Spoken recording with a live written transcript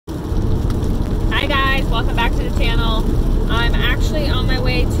welcome back to the channel. I'm actually on my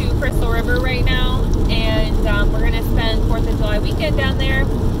way to Crystal River right now, and we're gonna spend 4th of July weekend down there.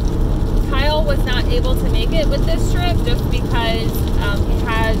 Kyle was not able to make it with this trip just because he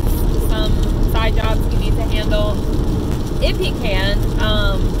has some side jobs he needs to handle if he can.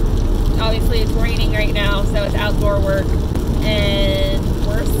 Obviously it's raining right now, so it's outdoor work, and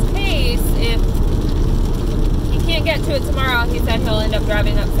worst case, if he can't get to it tomorrow, he said he'll end up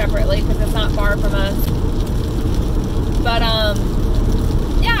driving up separately because it's not far from us. But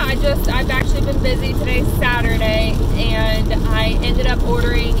yeah, I've actually been busy. Today's Saturday, and I ended up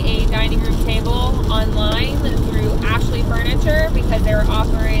ordering a dining room table online through Ashley Furniture because they were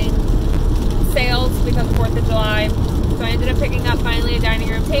offering sales because of 4th of July. So I ended up picking up finally a dining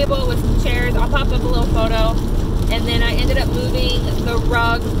room table with some chairs. I'll pop up a little photo. And then I ended up moving the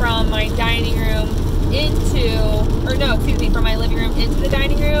rug from my dining room from my living room into the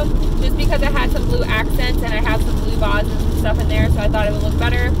dining room, just because it had some blue accents and I have some blue vases and stuff in there, so I thought it would look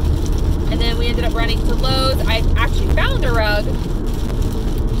better. And then we ended up running to Lowe's. I actually found a rug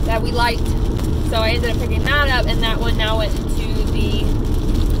that we liked, so I ended up picking that up, and that one now went into the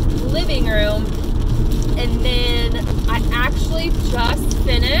living room. And then I actually just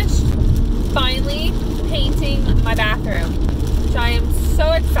finished finally painting my bathroom, so I am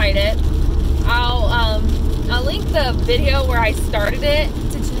so excited. I'll link the video where I started it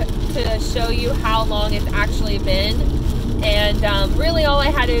to show you how long it's actually been. And really all I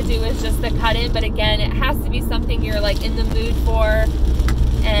had to do is just the cut in, but again, it has to be something you're like in the mood for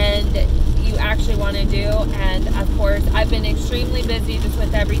and you actually want to do. And of course, I've been extremely busy just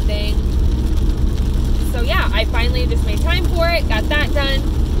with everything. So yeah, I finally just made time for it, got that done.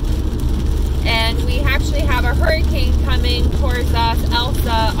 And we actually have a hurricane coming towards us,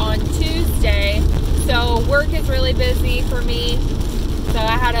 Elsa, on Tuesday. So work is really busy for me. So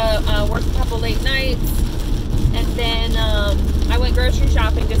I had to work a couple late nights. And then I went grocery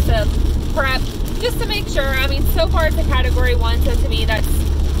shopping just to prep, just to make sure. I mean, so far it's a category 1, so to me that's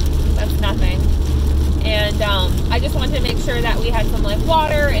nothing. And I just wanted to make sure that we had some like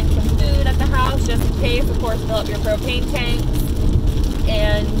water and some food at the house, just in case. Of course, fill up your propane tanks.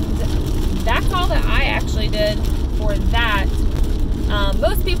 And that's all that I actually did for that.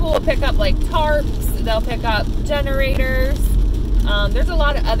 Most people will pick up like tarps, they'll pick up generators. There's a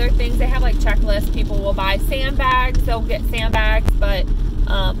lot of other things. They have like checklists. People will buy sandbags, they'll get sandbags, but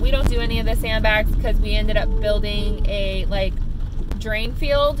we don't do any of the sandbags because we ended up building a like drain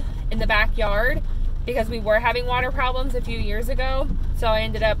field in the backyard because we were having water problems a few years ago. So I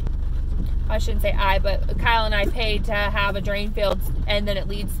ended up, I shouldn't say but Kyle and I paid to have a drain field, and then it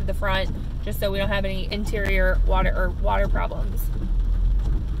leads to the front, just so we don't have any interior water problems.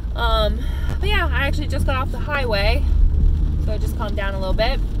 But yeah, I actually just got off the highway, so it just calmed down a little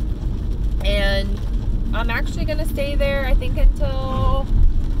bit. And I'm actually gonna stay there, I think, until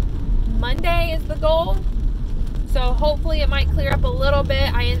Monday is the goal. So hopefully it might clear up a little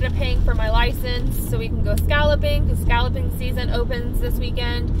bit. I ended up paying for my license so we can go scalloping, because scalloping season opens this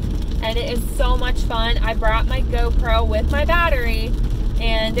weekend, and it is so much fun. I brought my GoPro with my battery,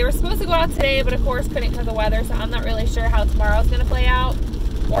 and they were supposed to go out today, but of course couldn't because of weather, so I'm not really sure how tomorrow's gonna play out,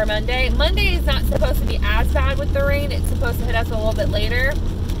 or Monday. Monday is not supposed to be as bad with the rain. It's supposed to hit us a little bit later.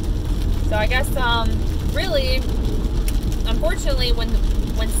 So I guess, really, unfortunately,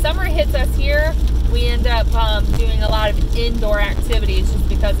 when summer hits us here, we end up doing a lot of indoor activities just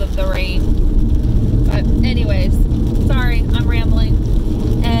because of the rain. But anyways, sorry, I'm rambling.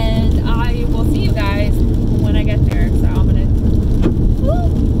 And I will see you guys when I get there. So I'm gonna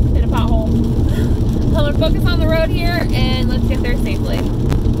hit a pothole. I'm gonna focus on the road here and let's get there safely.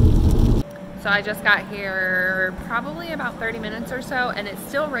 So I just got here probably about 30 minutes or so, and it's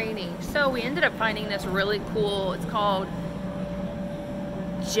still raining. So we ended up finding this really cool, it's called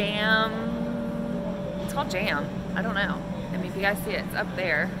Jam. It's called Jam. I don't know. I mean, if you guys see it, it's up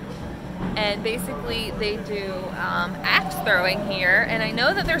there. And basically they do axe throwing here, and I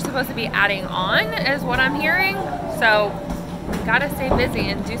know that they're supposed to be adding on, is what I'm hearing. So gotta stay busy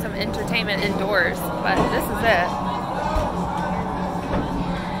and do some entertainment indoors, but this is it.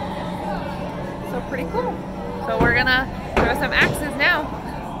 So pretty cool. So we're gonna throw some axes now.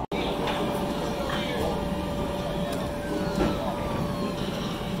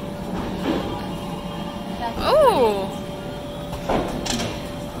 Oh!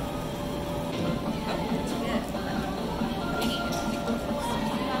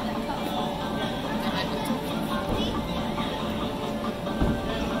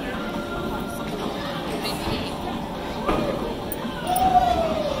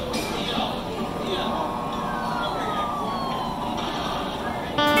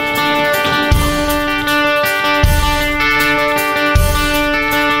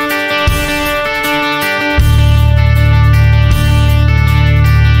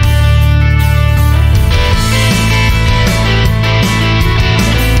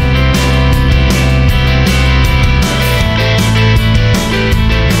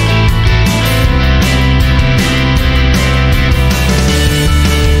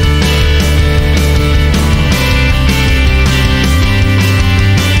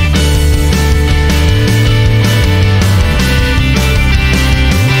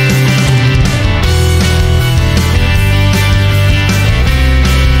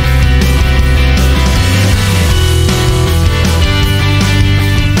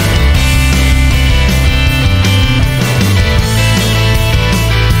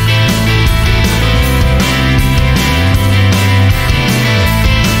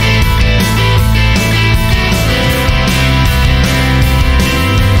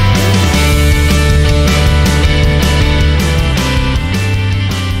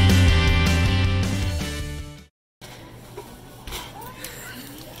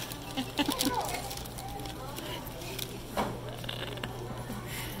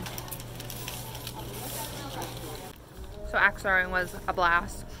 So axe throwing was a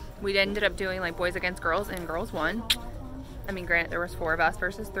blast. We ended up doing like boys against girls, and girls won. I mean, granted, there was 4 of us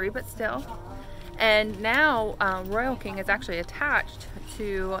versus 3, but still. And now Royal King is actually attached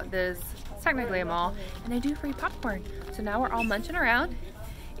to this, technically a mall, and they do free popcorn. So now we're all munching around,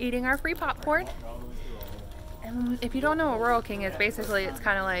 eating our free popcorn. And if you don't know what Royal King is, basically it's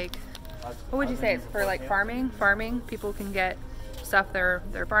kind of like, what would you say? It's for like farming. People can get stuff, their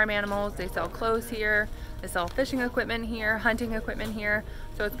farm animals. They sell clothes here. They sell fishing equipment here, hunting equipment here.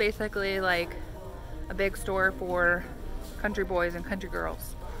 So it's basically like a big store for country boys and country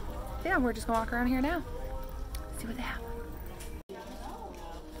girls. Yeah, we're just gonna walk around here now. See what they have.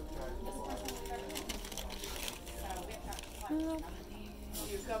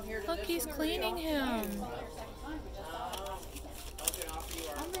 Look, he's cleaning him.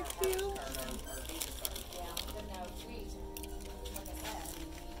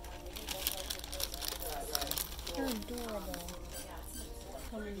 You're adorable.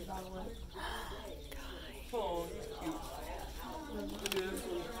 Oh, it's cute. It is.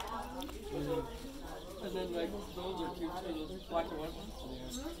 And then like those are cute too, those black and white ones.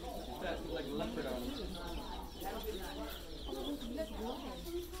 Yeah. That like leopard on them.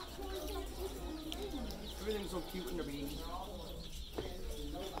 Everything's so cute in the beans.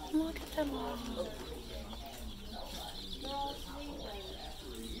 Look at them all.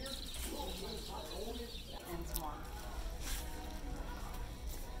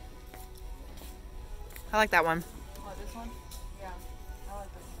 I like that one. Oh, this one? Yeah, I like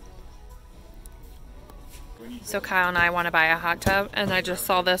this one. So Kyle and I want to buy a hot tub, and I just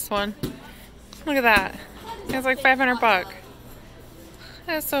saw this one. Look at that. It's like 500 bucks.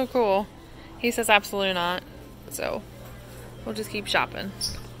 That's so cool. He says absolutely not. So we'll just keep shopping.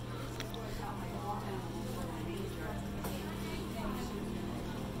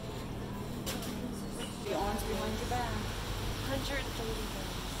 The arms behind your back. 130.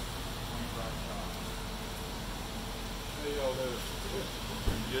 Hey, y'all there.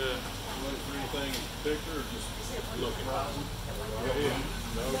 Yeah, look for anything in particular or just looking? Go ahead.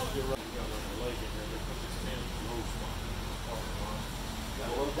 No, you're right. You got a lake in here. They put this in the road spot. I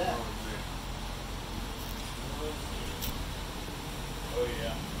love that. Oh, yeah.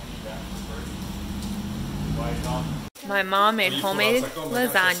 I need that one. Bite it off. My mom made homemade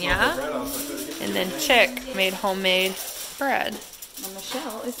lasagna, and then Chick made homemade bread. And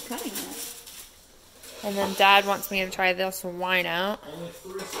Michelle is cutting it. And then Dad wants me to try this wine out. Only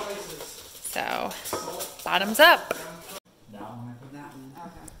 3 slices. So, bottoms up. That one. Okay.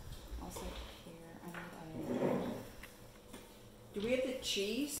 I'll sit here. I need a... Do we have the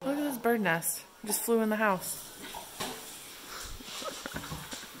cheese? Look at this bird nest. Just flew in the house.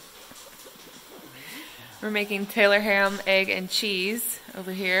 We're making Taylor ham, egg, and cheese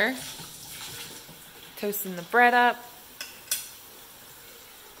over here. Toasting the bread up.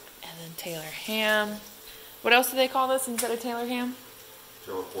 And then Taylor ham. What else do they call this instead of Taylor ham?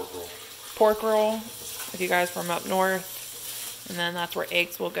 Taylor pork roll. Pork roll, if you guys from up north. And then that's where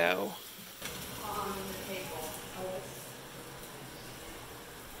eggs will go.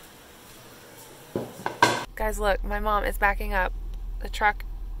 Guys, look, my mom is backing up the truck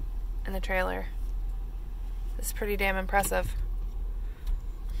and the trailer. This is pretty damn impressive.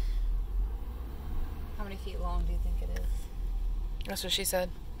 How many feet long do you think it is? That's what she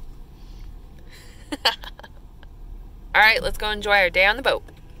said. All right, let's go enjoy our day on the boat.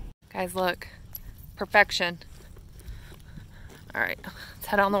 Guys, look. Perfection. All right, let's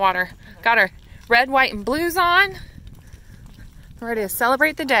head on the water. Got our red, white, and blues on. We're ready to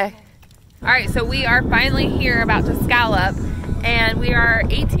celebrate the day. All right, so we are finally here about to scallop, and we are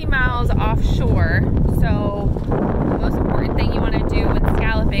 18 miles offshore. So the most important thing you want to do with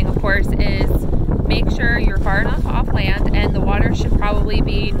scalloping, of course, is make sure you're far enough off land, and the water should probably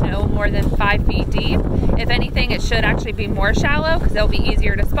be no more than 5 feet deep. If anything, it should actually be more shallow because they'll be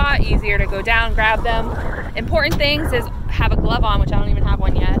easier to spot, easier to go down, grab them. Important things is have a glove on, which I don't even have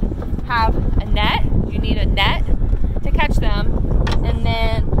one yet. Have a net. You need a net to catch them. And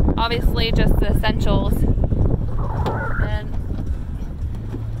then obviously just the essentials. And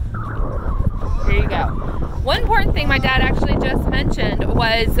here you go. One important thing my dad actually just mentioned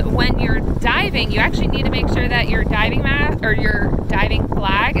was when you're diving, you actually need to make sure that your diving mat or your diving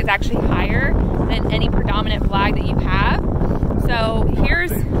flag is actually higher than any predominant flag that you have. So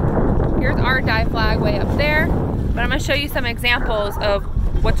here's our dive flag way up there, but I'm going to show you some examples of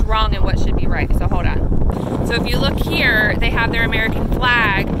what's wrong and what should be right. So hold on. So if you look here, they have their American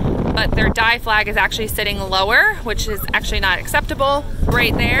flag, but their dive flag is actually sitting lower, which is actually not acceptable.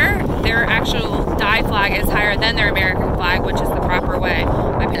 Right there, their actual dive flag is higher than their American flag, which is the proper way.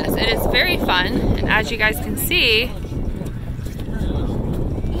 My goodness, it is very fun, and as you guys can see,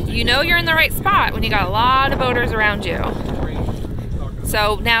 you know you're in the right spot when you got a lot of boaters around you.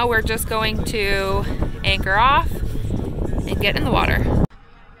 So now we're just going to anchor off and get in the water.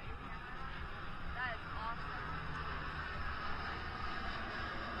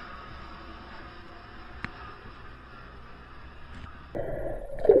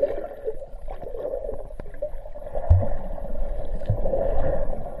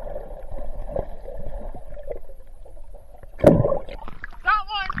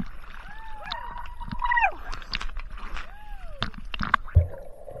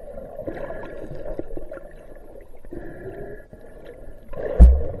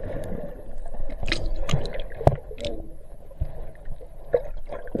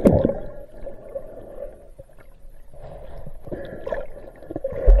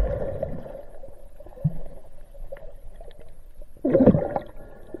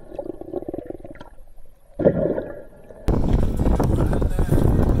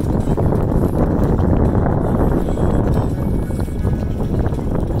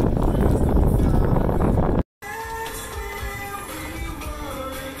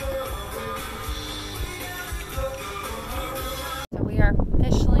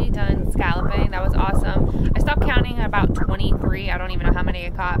 Scalloping. That was awesome. I stopped counting at about 23. I don't even know how many I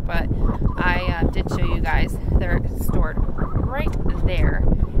caught, but I did show you guys. They're stored right there.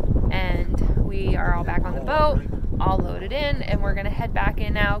 And we are all back on the boat, all loaded in, and we're going to head back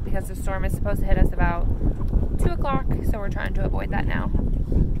in now because the storm is supposed to hit us about 2 o'clock, so we're trying to avoid that now.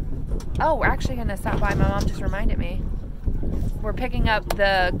 Oh, we're actually going to stop by. My mom just reminded me. We're picking up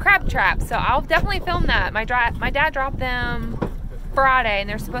the crab traps, so I'll definitely film that. My dad dropped them Friday, and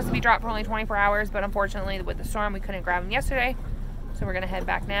they're supposed to be dropped for only 24 hours, but unfortunately with the storm we couldn't grab them yesterday, so we're gonna head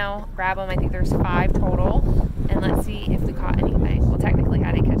back now, grab them. I think there's 5 total, and let's see if we caught anything. Well, technically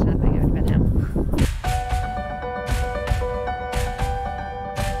I didn't catch nothing. It would have been him.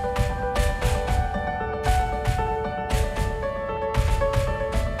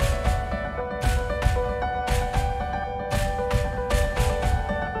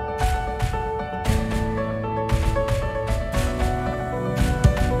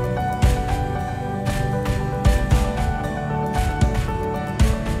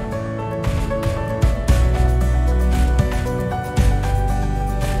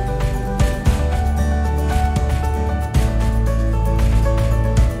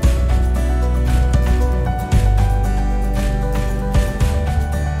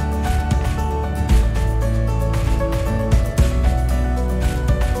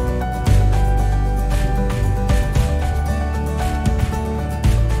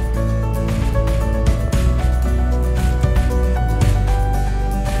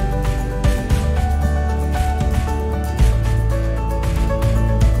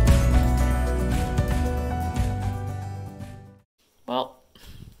 Well,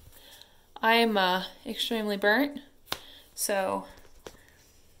 I'm extremely burnt, so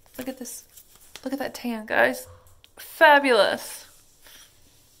look at this. Look at that tan, guys. Fabulous.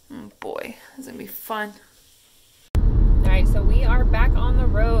 Oh boy, this is gonna be fun. Alright, so we are back on the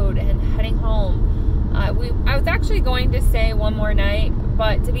road and heading home. I was actually going to stay one more night,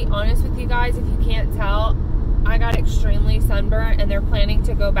 but to be honest with you guys, if you can't tell, I got extremely sunburnt and they're planning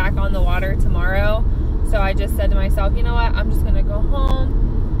to go back on the water tomorrow. So I just said to myself, you know what, I'm just gonna go home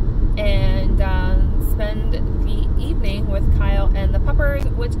and spend the evening with Kyle and the puppers,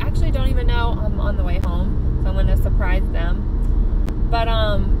 which actually don't even know I'm on the way home, so I'm gonna surprise them. But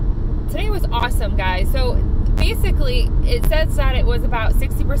today was awesome, guys. So basically it says that it was about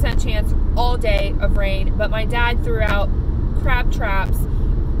 60% chance all day of rain, but my dad threw out crab traps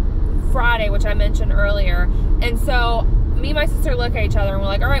Friday, which I mentioned earlier, and so me and my sister look at each other and we're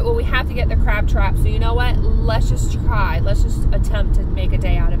like, all right, well, we have to get the crab trap, so you know what, let's just try, let's just attempt to make a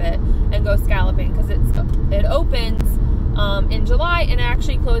day out of it and go scalloping, because it opens in July and it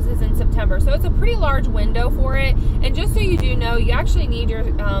actually closes in September, so it's a pretty large window for it. And just so you do know, you actually need your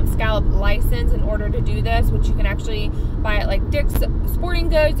scallop license in order to do this, which you can actually buy at like Dick's Sporting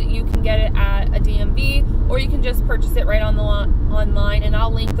Goods. You can get it at a DMV, or you can just purchase it right on the online, and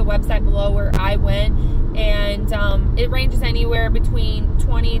I'll link the website below where I went. And it ranges anywhere between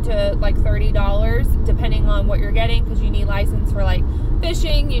 $20 to like $30 depending on what you're getting, because you need license for like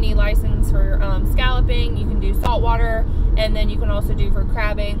fishing, you need license for scalloping, you can do saltwater, and then you can also do for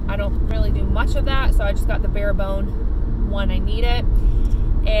crabbing. I don't really do much of that, so I just got the bare bone one I needed.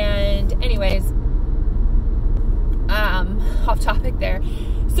 And anyways, off topic there.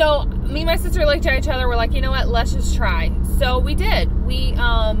 So me and my sister looked at each other, we're like, you know what, let's just try. So we did. We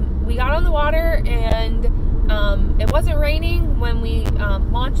got on the water, and it wasn't raining when we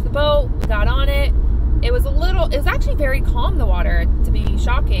launched the boat. We got on it. it was actually very calm, the water, to be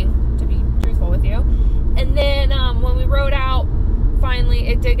shocking, to be truthful with you. And then when we rode out, finally,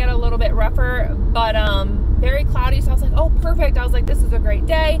 it did get a little bit rougher, but very cloudy, so I was like, oh, perfect. I was like, this is a great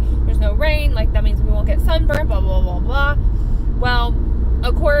day. There's no rain, like that means we won't get sunburned, blah, blah, blah, blah. Well,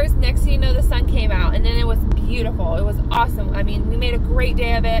 of course, next thing you know, the sun came out, and then it was beautiful. It was awesome. I mean, we made a great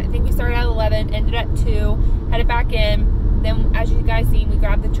day of it. I think we started at 11, ended at 2, headed back in. Then, as you guys seen, we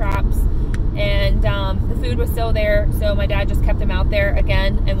grabbed the traps, and the food was still there, so my dad just kept them out there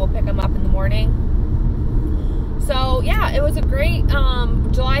again, and we'll pick them up in the morning. So, yeah, it was a great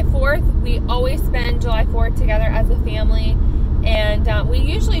July 4th. We always spend July 4th together as a family. And we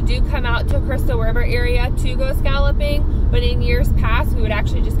usually do come out to Crystal River area to go scalloping, but in years past we would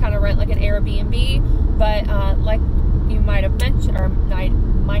actually just kind of rent like an Airbnb. But like you might have mentioned, or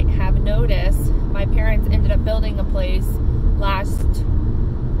might have noticed, my parents ended up building a place last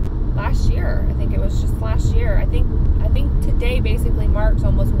year. I think it was just last year. I think today basically marks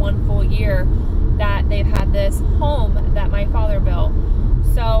almost 1 full year that they've had this home that my father built.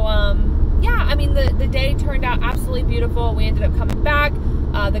 So yeah, I mean, the day turned out absolutely beautiful. We ended up coming back.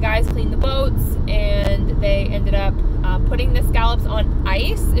 The guys cleaned the boats, and they ended up putting the scallops on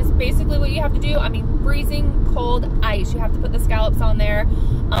ice is basically what you have to do. I mean, freezing cold ice. You have to put the scallops on there.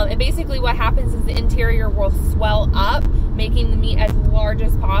 And basically what happens is the interior will swell up, making the meat as large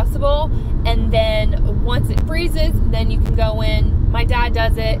as possible. And then once it freezes, then you can go in. My dad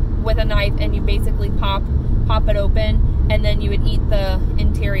does it with a knife, and you basically pop it open, and then you would eat the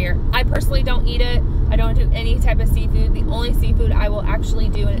interior. I personally don't eat it. I don't do any type of seafood. The only seafood I will actually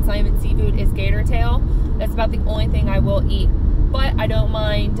do, and it's not even seafood, is gator tail. That's about the only thing I will eat. But I don't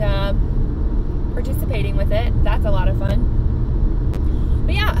mind participating with it. That's a lot of fun.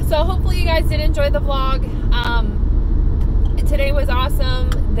 But yeah, so hopefully you guys did enjoy the vlog. Today was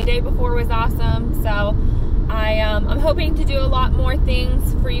awesome. The day before was awesome. So I'm hoping to do a lot more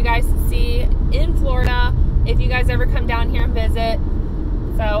things for you guys to see in Florida if you guys ever come down here and visit.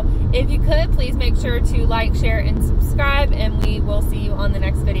 So if you could, please make sure to like, share, and subscribe, and we will see you on the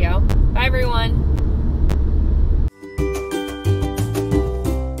next video. Bye, everyone.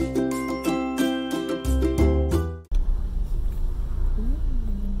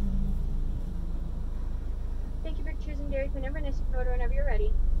 Thank you for choosing Dairy Queen and Vanessa photo whenever you're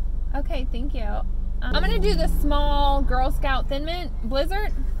ready. Okay, thank you. I'm gonna do the small Girl Scout Thin Mint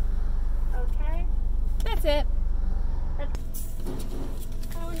Blizzard. Okay. That's it.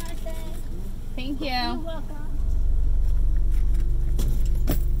 Have a nice day. Thank you. You're welcome.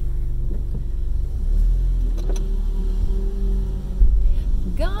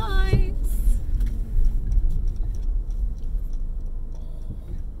 Guys.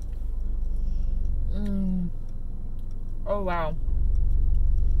 Oh, wow.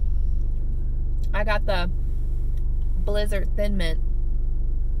 I got the Blizzard Thin Mint,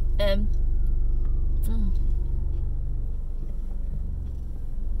 and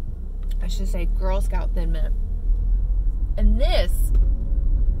I should say Girl Scout Thin Mint. And this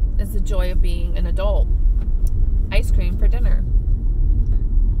is the joy of being an adult. Ice cream for dinner.